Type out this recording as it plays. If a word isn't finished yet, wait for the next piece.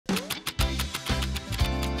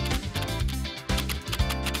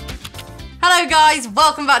Hello guys,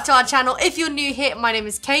 welcome back to our channel. If you're new here, my name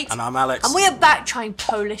is Kate. And I'm Alex. And we are back trying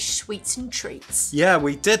Polish sweets and treats. Yeah,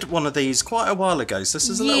 we did one of these quite a while ago, so this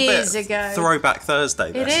is a Years little bit ago. Throwback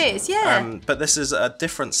Thursday. It is, yeah. But this is a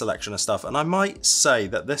different selection of stuff, and I might say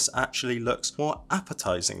that this actually looks more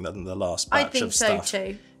appetizing than the last batch of stuff. I think so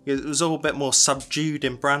too. It was all a bit more subdued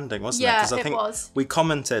in branding, wasn't it? Yeah, Because I think was. we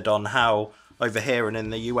commented on how over here and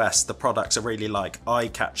in the US, the products are really like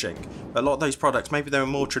eye-catching. But a lot of those products, maybe they were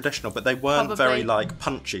more traditional, but they weren't very like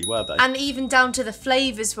punchy, were they? And even down to the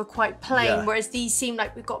flavours were quite plain, Yeah. whereas these seem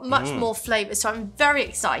like we've got much more flavour. So I'm very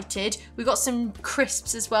excited. We've got some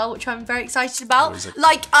crisps as well, which I'm very excited about.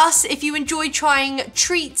 Like us, if you enjoy trying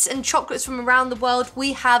treats and chocolates from around the world,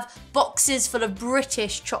 we have boxes full of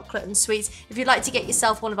British chocolate and sweets. If you'd like to get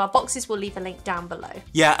yourself one of our boxes, we'll leave a link down below.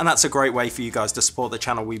 Yeah, and that's a great way for you guys to support the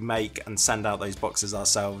channel. We make and send out those boxes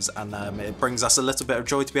ourselves, and it brings us a little bit of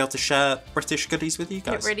joy to be able to share British goodies with you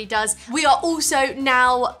guys. It really does. We are also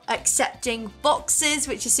now accepting boxes,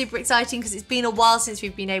 which is super exciting because it's been a while since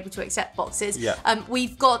we've been able to accept boxes. Yeah.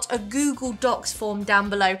 We've got a Google Docs form down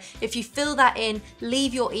below. If you fill that in,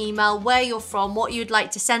 leave your email, where you're from, what you'd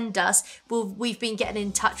like to send us. We've been getting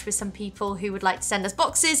in touch with some people who would like to send us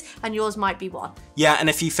boxes, and yours might be one. Yeah, and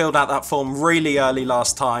if you filled out that form really early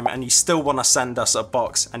last time and you still want to send us a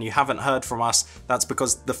box and you haven't heard from us, that's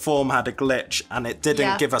because the form had a glitch and it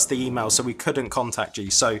didn't give us the email, so we couldn't contact you.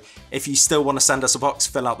 So if you still want to send us a box,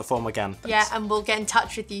 fill out the form again. Thanks. Yeah, and we'll get in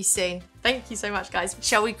touch with you soon. Thank you so much, guys.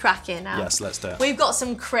 Shall we crack in now? Yes, let's do it. We've got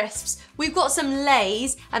some crisps, we've got some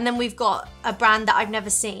Lays, and then we've got a brand that I've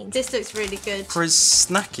never seen. This looks really good.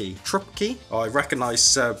 Przysnacki Chrupki. Oh, I recognise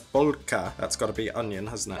Bolka. That's got to be onion,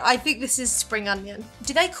 hasn't it? I think this is spring onion.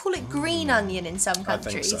 Do they call it green onion in some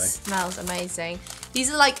countries? I think so. Smells amazing.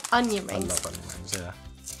 These are like onion I rings. love onion rings, yeah.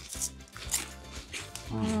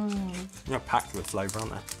 They're packed with flavour,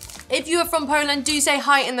 aren't they? If you are from Poland, do say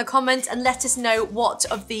hi in the comments and let us know what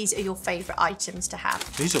of these are your favourite items to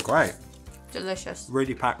have. These are great. Delicious.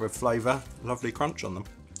 Really packed with flavour. Lovely crunch on them.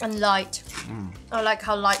 And light. I like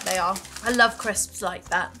how light they are. I love crisps like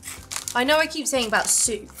that. I know I keep saying about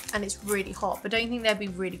soup and it's really hot, but don't you think they'd be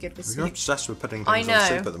really good with soup? You're obsessed with putting things on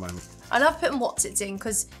soup at the moment. I love putting what's-its in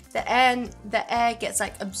because the air gets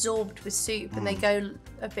like absorbed with soup and they go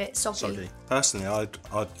a bit soggy. Personally,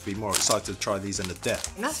 I'd be more excited to try these in a dip.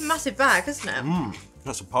 And that's a massive bag, isn't it?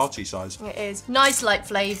 That's a party size. It is. Nice light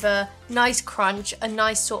flavour, nice crunch, a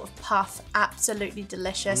nice sort of puff, absolutely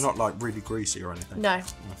delicious. Not like really greasy or anything. No.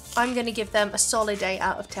 I'm going to give them a solid 8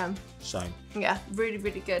 out of 10. Same. Yeah, really,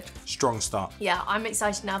 really good. Strong start. Yeah, I'm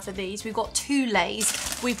excited now for these. We've got 2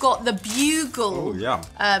 Lays. We've got the Bugle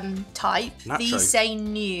type. Nacho. These say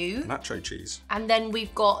new. Nacho cheese. And then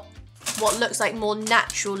we've got what looks like more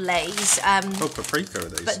natural Lays. Oh, paprika are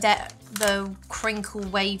these. But they're the crinkle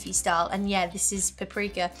wavy style. And yeah, this is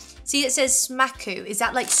paprika. See, it says smaku. Is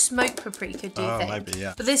that like smoked paprika, do you think? Maybe,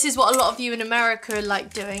 yeah. But this is what a lot of you in America are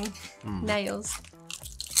like doing. Nails.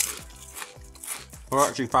 I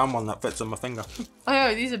actually found one that fits on my finger. Oh,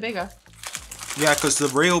 no, these are bigger. Yeah, because the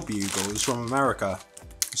real Bugles from America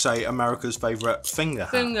say America's favourite finger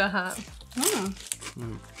hat. Finger hat.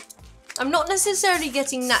 I'm not necessarily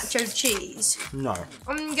getting nacho cheese. No.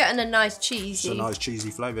 I'm getting a nice cheesy. It's a nice cheesy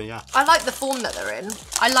flavour, yeah. I like the form that they're in.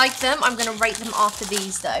 I like them. I'm going to rate them after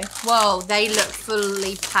these though. Whoa, they look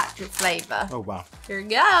fully packed with flavour. Oh, wow. Here it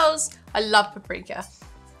goes. I love paprika.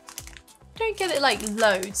 Don't get it like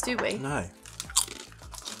loads, do we? No.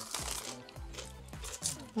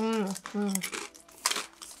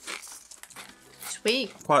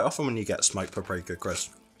 Sweet. Quite often when you get smoked paprika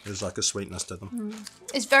crisp, there's like a sweetness to them.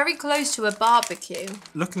 It's very close to a barbecue.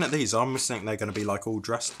 Looking at these, I almost think they're going to be like all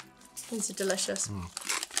dressed. These are delicious.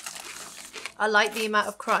 I like the amount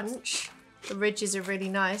of crunch. The ridges are really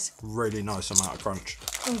nice. Really nice amount of crunch.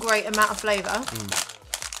 And great amount of flavour.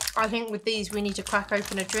 I think with these we need to crack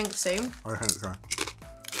open a drink soon. I think so.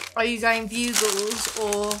 Are you going Bugles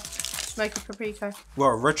or smoky paprika? Well,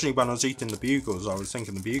 originally when I was eating the Bugles, I was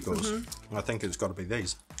thinking the Bugles. And I think it's got to be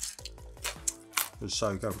these. It's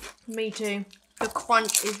so good. Me too. The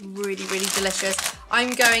crunch is really, really delicious.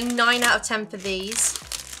 I'm going 9 out of 10 for these.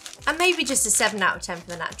 And maybe just a 7 out of 10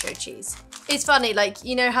 for the nacho cheese. It's funny, like,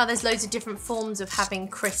 you know how there's loads of different forms of having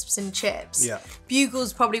crisps and chips? Yeah.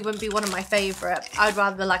 Bugles probably wouldn't be one of my favourite. I'd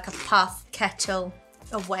rather like a puff, kettle,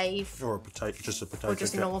 a wave. Or a potato, just a potato Or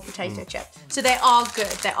just chip. a normal potato chip. So they are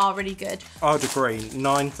good. They are really good. I'd agree.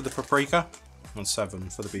 9 for the paprika and 7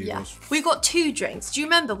 for the Bugles. Yeah. We've got 2 drinks. Do you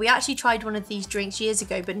remember we actually tried one of these drinks years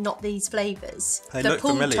ago, but not these flavours? They the look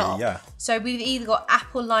pull familiar, top. yeah. So we've either got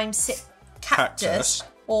apple lime cactus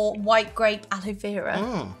or white grape aloe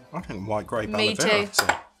vera. I think white grape Me aloe vera. too. So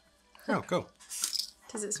Oh, cool.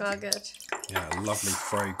 Does it smell good? Yeah, a lovely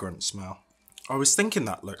fragrant smell. I was thinking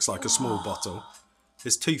that looks like a small bottle.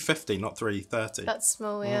 It's $2.50, not $3.30. That's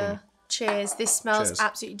small, yeah. Cheers. This smells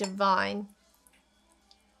absolutely divine.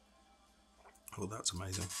 Oh, that's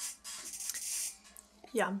amazing.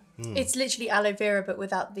 Yeah, it's literally aloe vera, but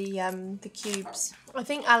without the cubes. I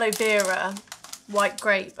think aloe vera, white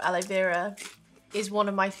grape aloe vera, is one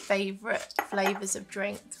of my favourite flavours of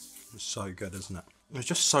drink. It's so good, isn't it? It's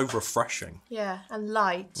just so refreshing. Yeah, and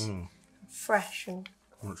light, fresh, and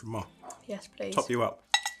Much more. Yes, please. Top you up.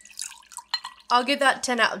 I'll give that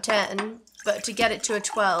 10 out of 10, but to get it to a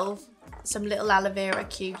 12, some little aloe vera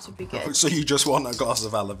cubes would be good. So you just want a glass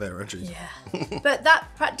of aloe vera juice? Yeah. But that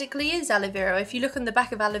practically is aloe vera. If you look on the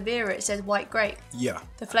back of aloe vera, it says white grape. Yeah.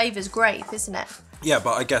 The flavour's grape, isn't it? Yeah,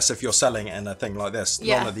 but I guess if you're selling it in a thing like this,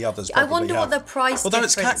 none of the others probably I wonder what the price Although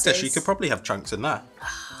difference it's Cactus, is. you could probably have chunks in there.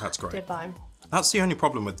 That's great. Did buy 'em. That's the only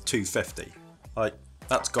problem with $2.50. Like,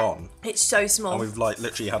 that's gone. It's so small. And we've like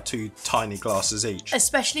literally had 2 tiny glasses each.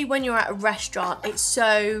 Especially when you're at a restaurant, it's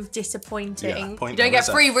so disappointing. Yeah, you don't get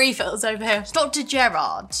free refills over here. Dr.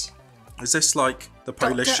 Gerard. Is this like the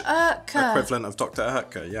Polish equivalent of Dr.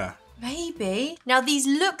 Oetker? Yeah. Maybe. Now these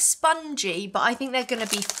look spongy, but I think they're going to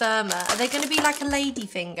be firmer. Are they going to be like a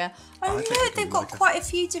ladyfinger? Oh look, they've got quite a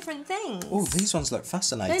few different things. Oh, these ones look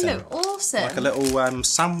fascinating. They look awesome. Like a little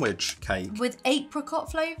sandwich cake. With apricot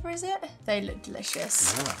flavour, is it? They look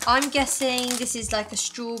delicious. Yeah. I'm guessing this is like a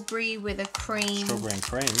strawberry with a cream. Strawberry and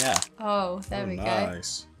cream, yeah. Oh, there we go.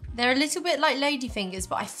 Nice. They're a little bit like ladyfingers,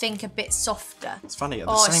 but I think a bit softer. It's funny, at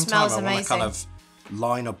the same time I want to kind amazing. of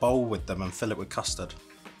line a bowl with them and fill it with custard.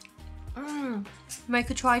 Make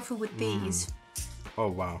a trifle with these. Oh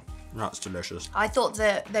wow, that's delicious. I thought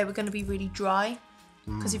that they were going to be really dry,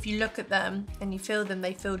 because if you look at them and you feel them,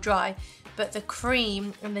 they feel dry. But the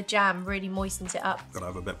cream and the jam really moistens it up. Gotta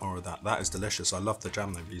have a bit more of that. That is delicious. I love the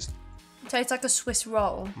jam they've used. So it's like a Swiss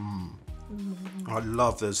roll. I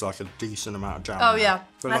love there's like a decent amount of jam. Oh there. yeah.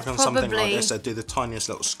 I feel like on something like this, they do the tiniest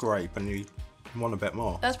little scrape and you want a bit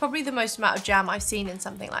more. That's probably the most amount of jam I've seen in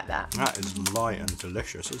something like that. That is light and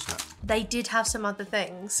delicious, isn't it? They did have some other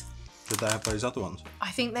things. Did they have those other ones?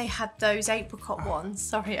 I think they had those apricot ones.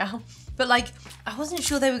 Sorry, Al. But like, I wasn't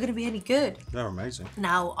sure they were going to be any good. They're amazing.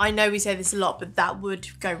 Now, I know we say this a lot, but that would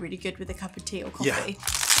go really good with a cup of tea or coffee. Yeah.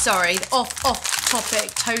 Sorry, off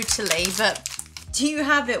topic totally, but do you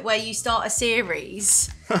have it where you start a series?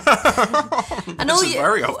 And this is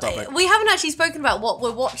very off topic. We haven't actually spoken about what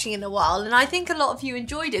we're watching in a while, and I think a lot of you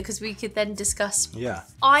enjoyed it because we could then discuss. Yeah.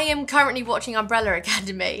 I am currently watching Umbrella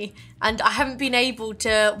Academy, and I haven't been able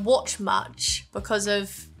to watch much because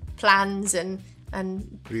of plans and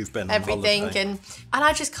You've been everything, on holiday. and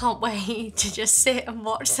I just can't wait to just sit and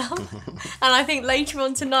watch some. And I think later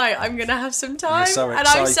on tonight I'm gonna have some time, so and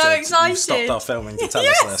I'm so excited. You've stopped our filming to tell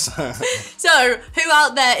us this. So, who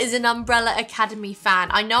out there is an Umbrella Academy fan?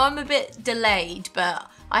 I know I'm a bit delayed, but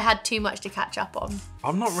I had too much to catch up on.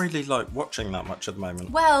 I'm not really like watching that much at the moment.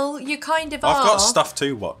 Well, you kind of are. I've got stuff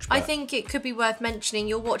to watch. I think it could be worth mentioning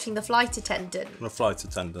you're watching The Flight Attendant. The Flight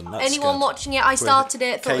Attendant. That's Anyone good. watching it? I started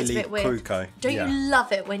it, thought it was a bit weird. Kruko. Don't you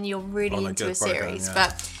love it when you're really into a series? Yeah.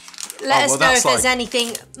 But let us know if there's like,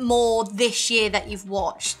 anything more this year that you've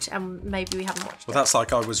watched, and maybe we haven't watched it. Well, that's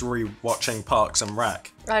like I was re-watching Parks and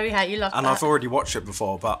Rec. Oh yeah, you love that. And I've already watched it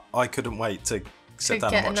before, but I couldn't wait to sit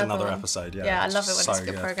down and watch another episode. Yeah, I love it when it's a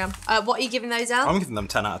good programme. What are you giving those out? I'm giving them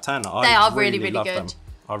 10 out of 10. They are really, really love good. Them.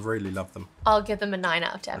 I really love them. I'll give them a 9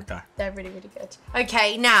 out of 10. Okay. They're really, really good.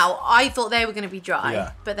 Okay, now, I thought they were going to be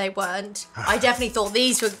dry, but they weren't. I definitely thought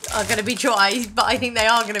these are going to be dry, but I think they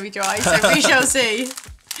are going to be dry, so we shall see.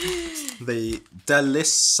 The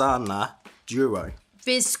Delisana Duo.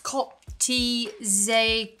 Biscotti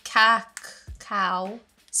ze cacao.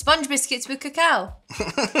 Sponge biscuits with cacao.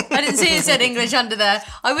 I didn't see it said English under there.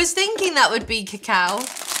 I was thinking that would be cacao.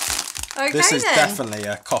 Okay, this is then. definitely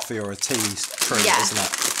a coffee or a tea treat, isn't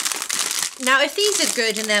it? Now, if these are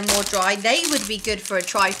good and they're more dry, they would be good for a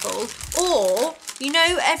trifle. Or, you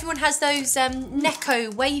know, everyone has those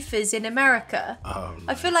Nacho wafers in America. Oh, no.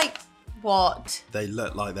 I feel like, what? They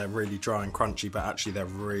look like they're really dry and crunchy, but actually they're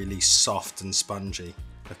really soft and spongy.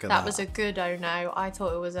 Look at that. That was a good oh no. I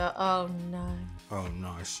thought it was a oh no. Oh,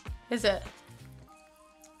 nice. Is it?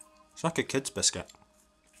 It's like a kid's biscuit.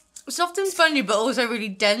 Soft and spongy, but also really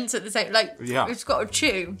dense at the same. Like, it's got a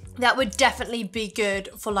chew. That would definitely be good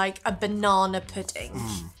for like a banana pudding,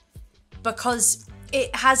 because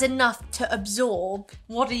it has enough to absorb.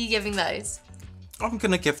 What are you giving those? I'm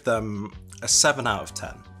gonna give them a 7 out of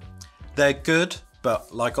 10. They're good,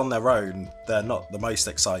 but like on their own, they're not the most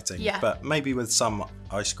exciting. Yeah. But maybe with some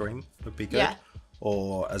ice cream would be good. Yeah.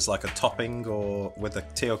 or as like a topping or with a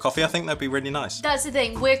tea or coffee. I think that'd be really nice. That's the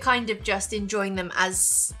thing. We're kind of just enjoying them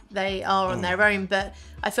as they are on their own, but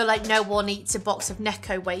I feel like no one eats a box of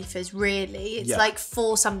Nacho wafers, really. It's like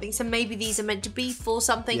for something. So maybe these are meant to be for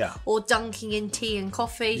something, or dunking in tea and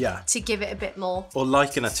coffee to give it a bit more. Or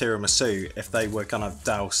like in a tiramisu, if they were kind of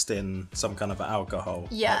doused in some kind of alcohol,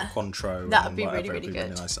 like Cointreau. That would be really, really good. Really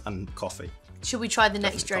nice. And coffee. Should we try the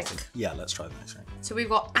next drink? Coffee. Yeah, let's try the next drink. So we've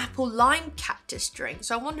got apple lime cactus drink.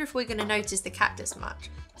 So I wonder if we're going to notice the cactus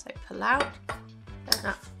much. So pull out.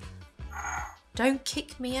 Don't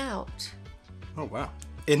kick me out. Oh wow.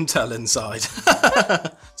 Intel inside. Is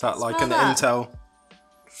that like an Intel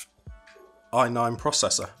i9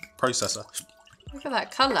 processor? Look at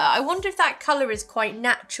that colour. I wonder if that colour is quite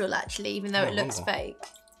natural actually, even though it looks fake.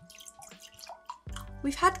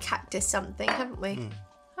 We've had cactus something, haven't we?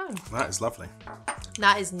 Oh. That is lovely.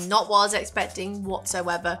 That is not what I was expecting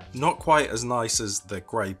whatsoever. Not quite as nice as the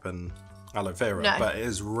grape and aloe vera, but it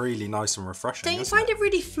is really nice and refreshing. Don't you find it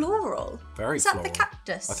really floral? Very floral. Is that the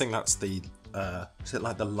cactus? I think that's the, is it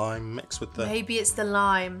like the lime mixed with the... Maybe it's the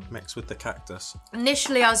lime. Mixed with the cactus.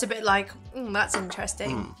 Initially I was a bit like, that's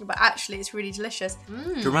interesting. But actually it's really delicious.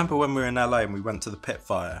 Do you remember when we were in LA and we went to the Pit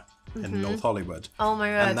Fire in North Hollywood? Oh my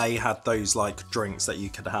god. And they had those like drinks that you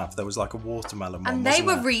could have. There was like a watermelon one, and they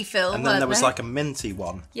were refilled, and then there was like a minty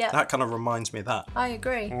one. Yeah. That kind of reminds me of that. I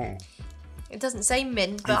agree. It doesn't say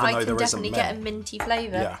mint, but I can definitely get a minty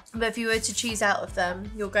flavour. Yeah. But if you were to choose out of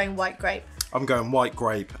them, you're going white grape. I'm going white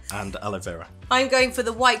grape and aloe vera. I'm going for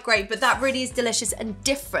the white grape, but that really is delicious and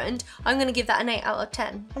different. I'm going to give that an 8 out of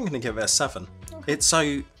 10. I'm going to give it a 7. Okay. It's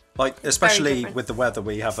so, like, especially with the weather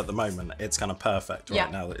we have at the moment, it's kind of perfect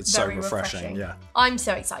right now. It's so refreshing. Yeah. I'm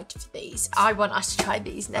so excited for these. I want us to try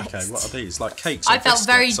these next. Okay, what are these? Like cakes or I felt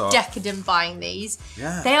very biscuits, decadent buying these.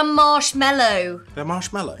 Yeah. They are marshmallow. They're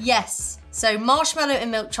marshmallow? Yes. So marshmallow in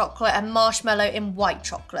milk chocolate and marshmallow in white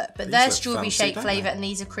chocolate. But they're strawberry shake flavour and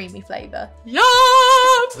these are creamy flavour. Yum!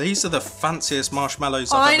 These are the fanciest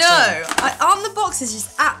marshmallows I've ever seen. On the box is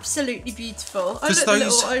just absolutely beautiful. I look, those, the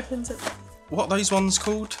little opens. What are those ones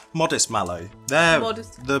called? Modest Mallow.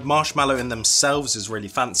 The marshmallow in themselves is really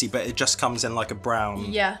fancy, but it just comes in like a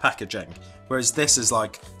brown packaging. Whereas this is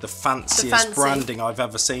like the fanciest branding I've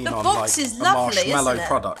ever seen on like a marshmallow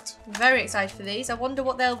product. I'm very excited for these. I wonder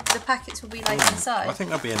what the packets will be like inside. I think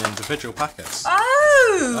they'll be in individual packets.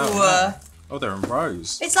 Oh! Oh, they're in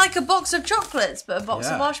rows. It's like a box of chocolates, but a box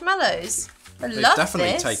of marshmallows. They've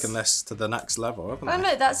definitely taken this to the next level, haven't they?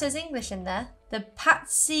 Oh look, that says English in there. The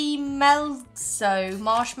Patsy Meltzo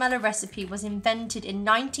marshmallow recipe was invented in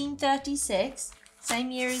 1936,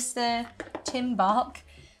 same year as the Tymbark,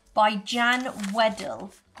 by Jan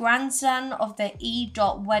Wedal, grandson of the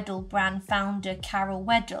E.Wedel brand founder Carol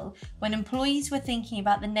Wedal. When employees were thinking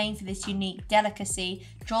about the name for this unique delicacy,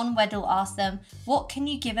 John Wedal asked them, "What can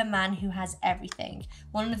you give a man who has everything?"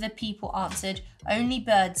 One of the people answered, "Only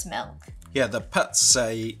bird's milk." Yeah, the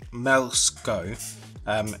Ptasie Mlecsko,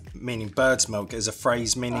 meaning bird's milk, is a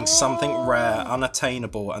phrase meaning something rare,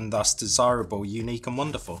 unattainable, and thus desirable, unique, and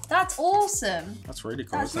wonderful. That's awesome. That's really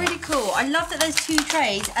cool. That's really cool. I love that there's 2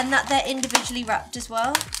 trays and that they're individually wrapped as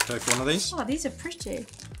well. Go for one of these. Oh, these are pretty.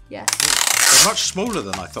 Yeah. They're much smaller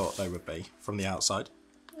than I thought they would be from the outside.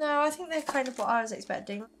 No, I think they're kind of what I was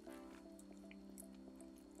expecting.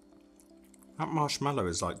 That marshmallow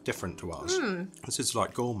is like different to ours. This is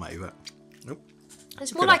like gourmet, but nope.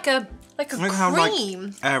 It's more like a cream. How like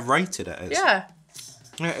aerated it is. Yeah.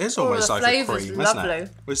 Yeah, it is almost like a cream, isn't lovely.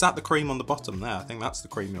 it? Is that the cream on the bottom there? I think that's the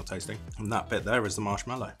cream you're tasting. And that bit there is the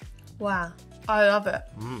marshmallow. Wow. I love it.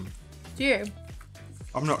 Do you?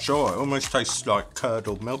 I'm not sure. It almost tastes like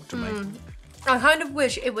curdled milk to me. I kind of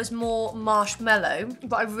wish it was more marshmallow,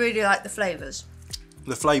 but I really like the flavours.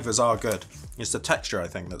 The flavours are good. It's the texture, I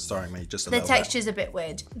think, that's throwing me just a little bit. The texture's a bit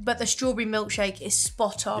weird, but the strawberry milkshake is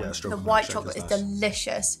spot on. Yeah, the white chocolate is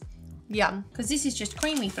delicious. Yum. Because this is just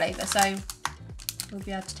creamy flavour, so we'll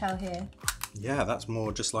be able to tell here. Yeah, that's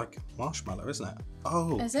more just like marshmallow, isn't it?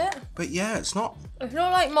 Oh. Is it? But yeah, it's not. It's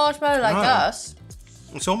not like marshmallow like us.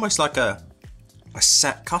 It's almost like a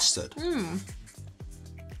set custard.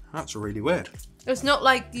 That's really weird. It's not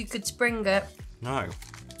like you could spring it. No.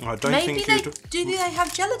 I don't think you'd... Do they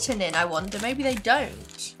have gelatin in, I wonder? Maybe they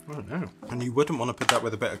don't. I don't know. And you wouldn't want to put that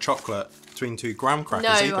with a bit of chocolate between 2 graham crackers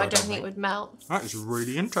either. No, I don't think it would melt. That is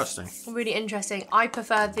really interesting. Really interesting. I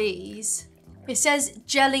prefer these. It says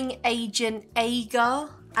gelling agent agar.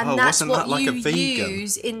 And that's what you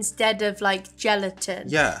use instead of like gelatin.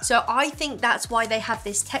 Yeah. So I think that's why they have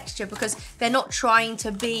this texture, because they're not trying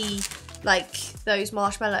to be like those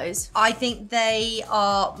marshmallows. I think they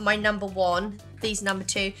are my number one. These are number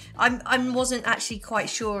two. I wasn't actually quite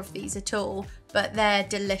sure of these at all, but they're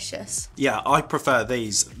delicious. Yeah, I prefer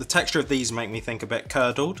these. The texture of these make me think a bit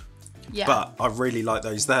curdled. Yeah. But I really like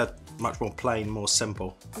those. They're much more plain, more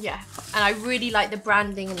simple. Yeah, and I really like the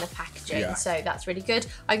branding and the packaging, so that's really good.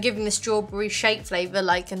 I'm giving the strawberry shake flavour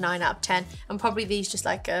like a 9 out of 10, and probably these just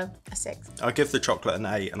like a 6. I give the chocolate an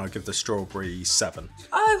 8, and I give the strawberry 7.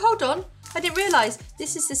 Oh, hold on. I didn't realise.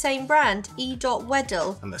 This is the same brand,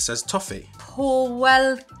 E.Wedel. And this says Toffi.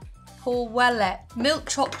 Pawelek milk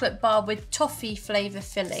chocolate bar with toffee flavour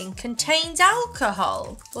filling, contains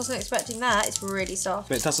alcohol. Wasn't expecting that. It's really soft.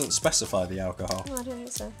 But it doesn't specify the alcohol. Oh, I don't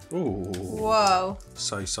think so. Ooh. Whoa.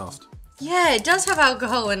 So soft. Yeah, it does have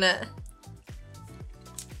alcohol in it.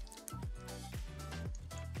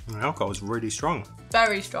 The alcohol is really strong.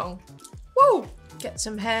 Very strong. Woo! Get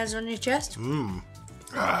some hairs on your chest. Mmm.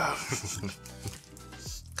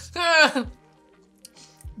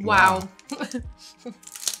 Wow.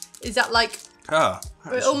 Is that like...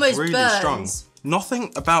 it almost really burns. Strong.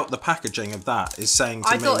 Nothing about the packaging of that is saying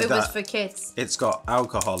to me that... I thought it was for kids. It's got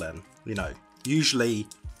alcohol in, you know. Usually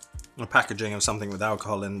the packaging of something with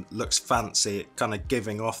alcohol in looks fancy, kind of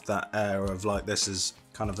giving off that air of like this is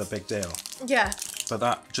kind of a big deal. Yeah. But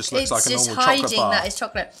that just looks like a normal chocolate bar. It's just hiding that it's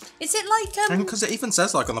chocolate. Is it like... And because it even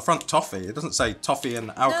says like on the front toffee. It doesn't say toffee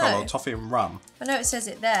and alcohol or toffee and rum. I know it says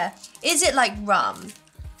it there. Is it like rum?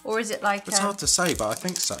 Or is it like... It's hard to say, but I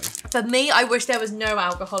think so. For me, I wish there was no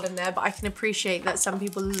alcohol in there, but I can appreciate that some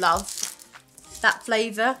people love that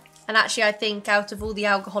flavour. And actually, I think out of all the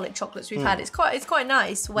alcoholic chocolates we've had, it's quite a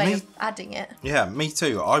nice way of adding it. Yeah, me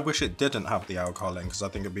too. I wish it didn't have the alcohol in, because I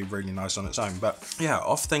think it'd be really nice on its own. But yeah,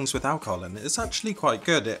 off things with alcohol in, it's actually quite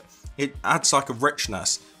good. It adds like a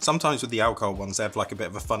richness. Sometimes with the alcohol ones, they have like a bit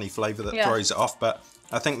of a funny flavour that throws it off, but...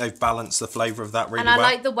 I think they've balanced the flavour of that really well. And I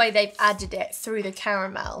like the way they've added it through the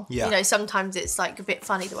caramel. Yeah. You know, sometimes it's like a bit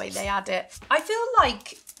funny the way they add it. I feel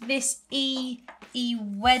like this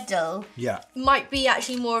E.Wedel might be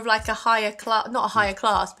actually more of like a higher class, not a higher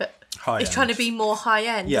class, but it's trying to be more high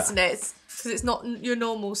end, isn't it? Because it's not your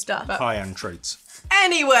normal stuff. High end treats.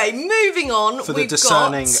 Anyway, moving on. For the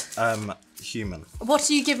discerning human. What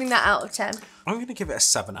are you giving that out of 10? I'm going to give it a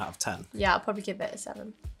 7 out of 10. Yeah, I'll probably give it a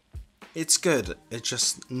 7. It's good. It's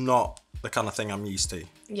just not the kind of thing I'm used to.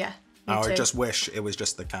 Yeah, I just wish it was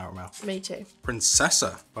just the caramel. Me too.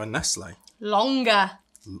 Princessa by Nestle. Longer.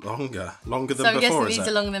 Longer than before, So I'm guessing these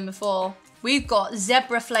are longer than before. We've got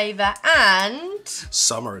zebra flavour and...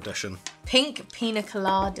 Summer edition. Pink pina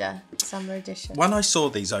colada summer edition. When I saw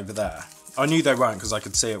these over there, I knew they weren't because I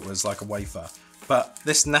could see it was like a wafer. But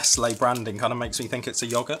this Nestle branding kind of makes me think it's a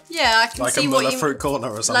yoghurt. Yeah, I can see what you... Like a Fruit Corner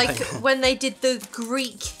or something. Like when they did the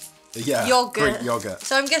Greek... yogurt. Greek yogurt.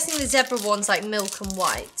 So I'm guessing the zebra one's like milk and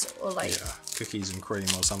white, or like cookies and cream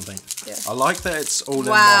or something. Yeah. I like that it's all in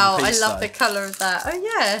one piece. Wow, I love the colour of that. Oh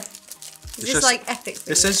yeah, it's just like epic.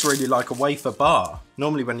 This is really like a wafer bar.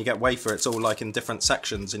 Normally when you get wafer, it's all like in different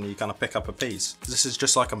sections and you kind of pick up a piece. This is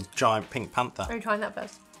just like a giant pink panther. Are you trying that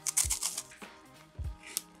first?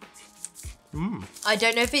 I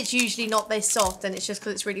don't know if it's usually not this soft and it's just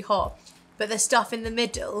because it's really hot, but the stuff in the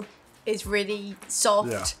middle is really soft.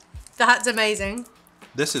 Yeah. That's amazing.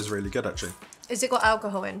 This is really good, actually. Has it got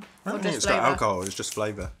alcohol in? I don't think it's got alcohol, it's just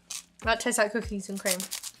flavour. That tastes like cookies and cream.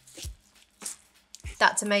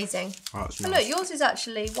 That's amazing. Oh, that's nice. Look, yours is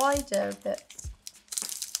actually wider a bit.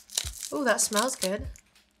 Oh, that smells good.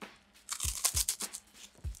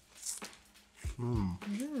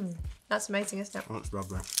 That's amazing, isn't it? That's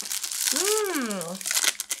lovely.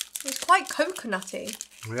 It's quite coconutty.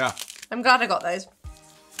 Yeah. I'm glad I got those.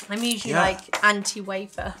 I'm usually like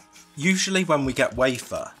anti-wafer. Usually when we get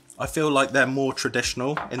wafer, I feel like they're more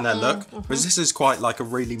traditional in their look. Whereas this is quite like a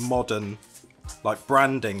really modern like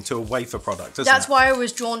branding to a wafer product, isn't That's why I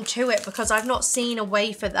was drawn to it, because I've not seen a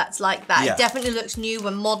wafer that's like that. Yeah. It definitely looks new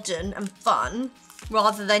and modern and fun,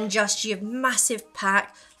 rather than just your massive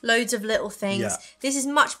pack, loads of little things. Yeah. This is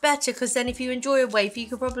much better, because then if you enjoy a wafer, you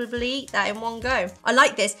could probably eat that in one go. I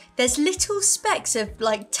like this. There's little specks of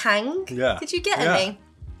like tang. Yeah. Did you get any?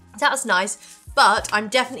 That's nice. But I'm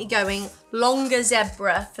definitely going longer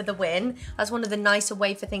zebra for the win. That's one of the nicer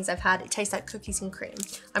wafer things I've had. It tastes like cookies and cream.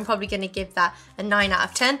 I'm probably going to give that a 9 out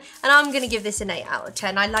of 10. And I'm going to give this an 8 out of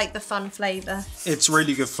 10. I like the fun flavour. It's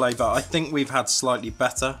really good flavour. I think we've had slightly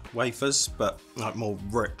better wafers, but like more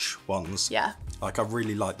rich ones. Yeah. Like I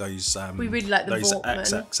really like those. We really like the those Vortman.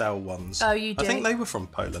 XXL ones. Oh, you do? I think they were from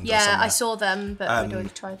Poland. Yeah, I saw them, but I'd already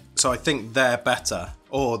tried. So I think they're better.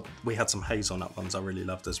 Or we had some hazelnut ones I really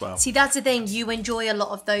loved as well. See, that's the thing. You enjoy a lot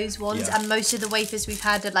of those ones, and Most of the wafers we've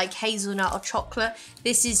had are like hazelnut or chocolate.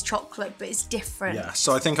 This is chocolate, but it's different. Yeah,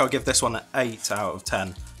 so I think I'll give this one an 8 out of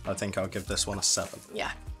 10. I think I'll give this one a 7.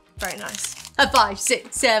 Yeah, very nice. A 5,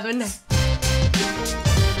 6, 7. Treat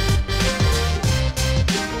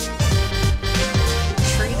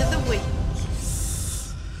of the week.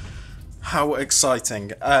 How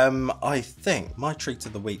exciting. I think my treat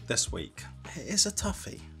of the week this week is a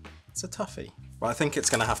toughie. It's a toughie. Well, I think it's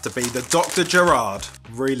going to have to be the Dr. Gerard.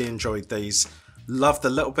 Really enjoyed these. Loved the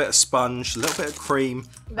little bit of sponge, a little bit of cream,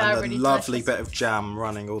 and the lovely bit of jam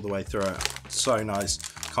running all the way through it. So nice.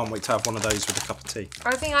 Can't wait to have one of those with a cup of tea.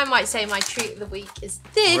 I think I might say my treat of the week is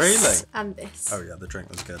this. Really? And this. Oh yeah, the drink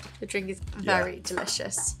was good. The drink is very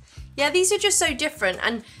delicious. Yeah, these are just so different,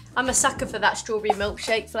 and I'm a sucker for that strawberry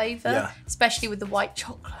milkshake flavour, especially with the white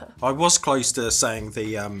chocolate. I was close to saying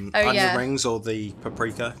the onion rings or the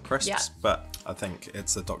paprika crisps, but I think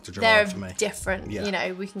it's the Dr. Gerard for me. They're different, you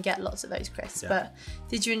know, we can get lots of those crisps, but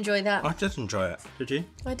did you enjoy that? I did enjoy it, did you?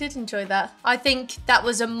 I did enjoy that. I think that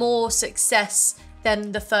was a more success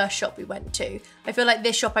than the first shop we went to. I feel like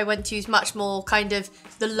this shop I went to is much more kind of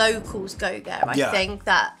the locals go there, I think,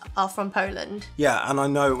 that are from Poland. Yeah, and I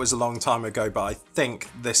know it was a long time ago, but I think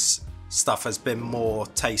this stuff has been more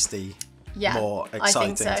tasty, more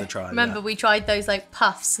exciting to try. Remember we tried those like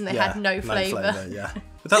puffs and they had no flavour.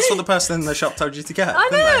 But that's what the person in the shop told you to get.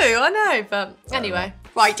 I know, but anyway.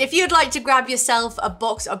 Right, if you'd like to grab yourself a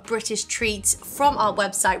box of British treats from our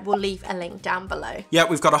website, we'll leave a link down below. Yeah,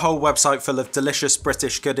 we've got a whole website full of delicious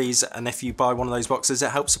British goodies, and if you buy one of those boxes,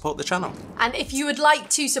 it helps support the channel. And if you would like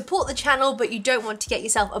to support the channel, but you don't want to get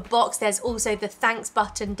yourself a box, there's also the thanks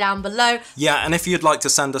button down below. Yeah, and if you'd like to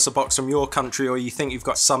send us a box from your country, or you think you've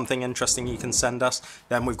got something interesting you can send us,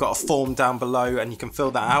 then we've got a form down below, and you can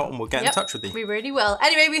fill that out, and we'll get in touch with you. We really will.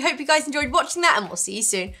 Anyway, we hope you guys enjoyed watching that, and we'll see you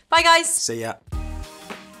soon. Bye, guys. See ya.